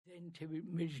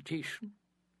different meditation.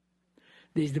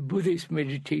 There's the Buddhist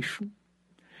meditation.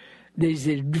 There's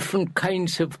the different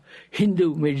kinds of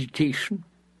Hindu meditation.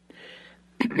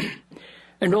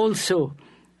 And also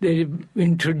they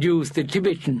introduced the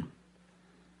Tibetan,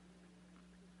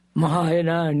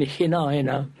 Mahayana and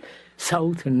Hinayana,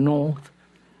 south and north.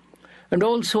 And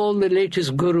also all the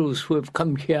latest gurus who have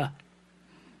come here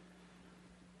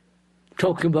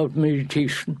talking about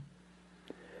meditation.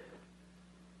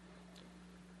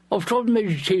 After all,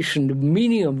 meditation, the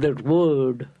meaning of that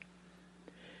word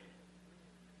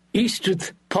is to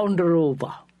ponder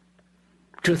over,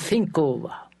 to think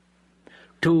over,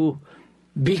 to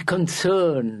be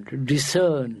concerned,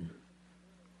 discern.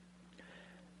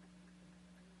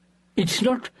 It's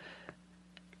not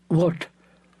what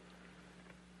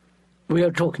we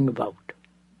are talking about.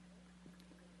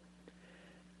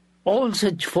 All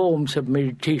such forms of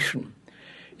meditation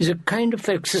is a kind of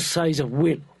exercise of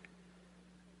will,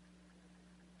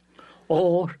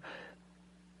 or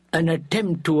an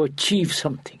attempt to achieve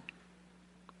something,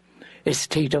 a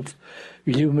state of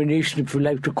illumination, if you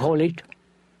like to call it,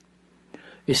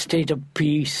 a state of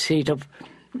peace, state of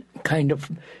kind of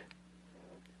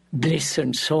bliss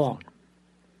and so on.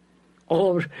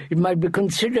 Or it might be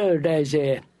considered as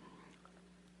a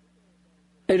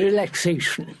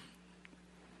relaxation.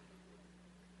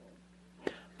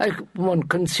 Like one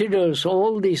considers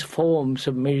all these forms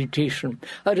of meditation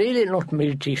are really not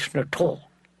meditation at all.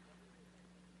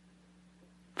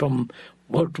 From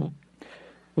what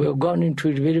we have gone into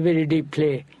it very, very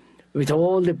deeply with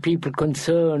all the people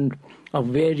concerned of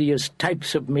various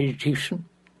types of meditation,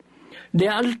 they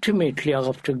ultimately,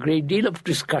 after a great deal of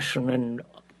discussion, and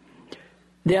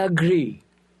they agree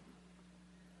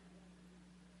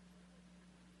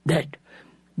that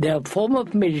their form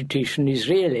of meditation is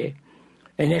really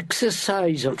an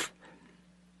exercise of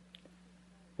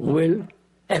will,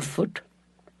 effort,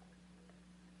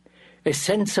 a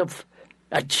sense of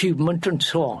achievement, and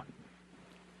so on.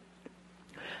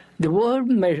 The word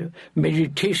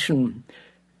meditation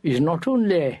is not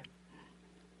only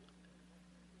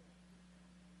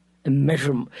a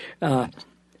measure,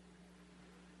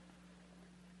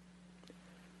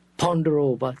 ponder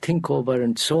over, think over,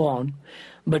 and so on,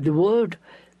 but the word,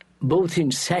 both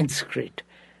in Sanskrit,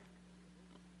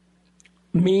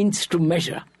 means to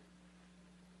measure.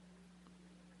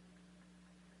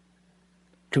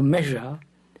 To measure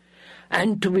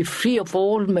and to be free of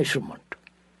all measurement.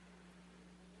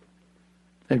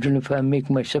 I don't know if I make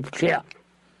myself clear.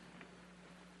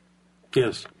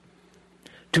 Yes.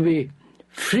 To be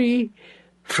free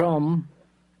from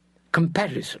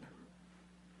comparison,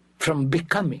 from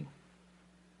becoming.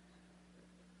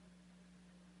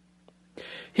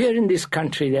 Here in this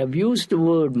country, they have used the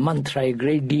word mantra a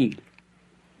great deal.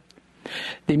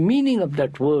 The meaning of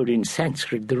that word in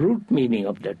Sanskrit, the root meaning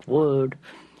of that word,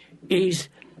 is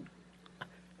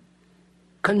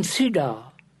consider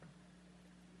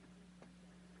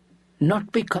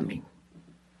not becoming.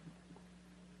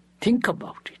 Think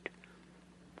about it.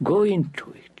 Go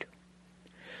into it.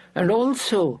 And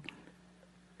also,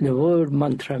 the word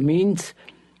mantra means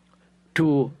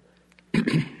to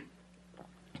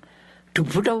to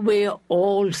put away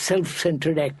all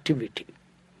self-centered activity.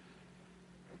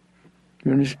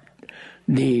 You know,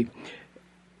 the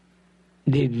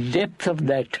depth of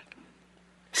that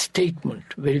statement,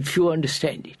 very few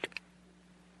understand it.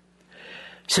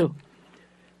 So,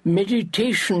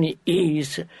 meditation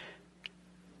is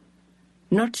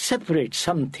not separate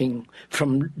something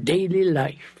from daily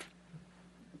life.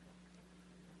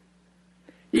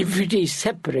 If it is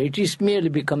separate, it merely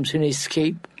becomes an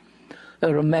escape,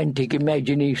 a romantic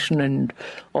imagination, and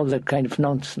all that kind of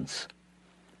nonsense.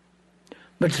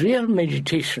 But real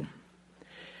meditation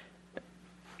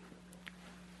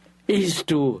is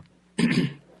to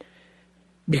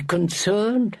be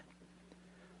concerned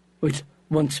with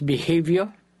one's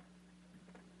behavior,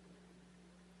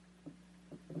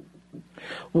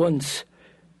 one's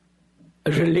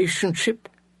relationship,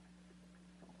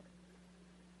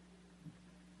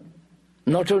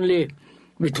 not only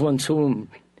with one's own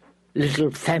little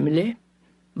family,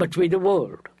 but with the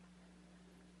world.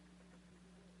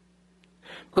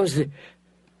 Because the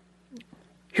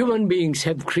human beings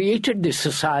have created the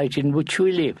society in which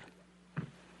we live,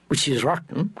 which is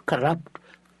rotten, corrupt,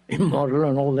 immoral,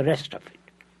 and all the rest of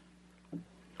it.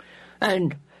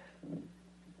 And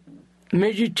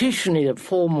meditation is a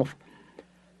form of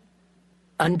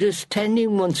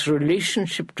understanding one's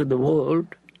relationship to the world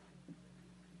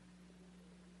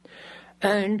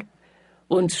and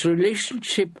one's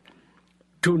relationship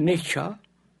to nature.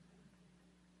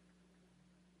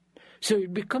 So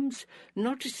it becomes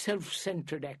not a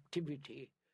self-centered activity,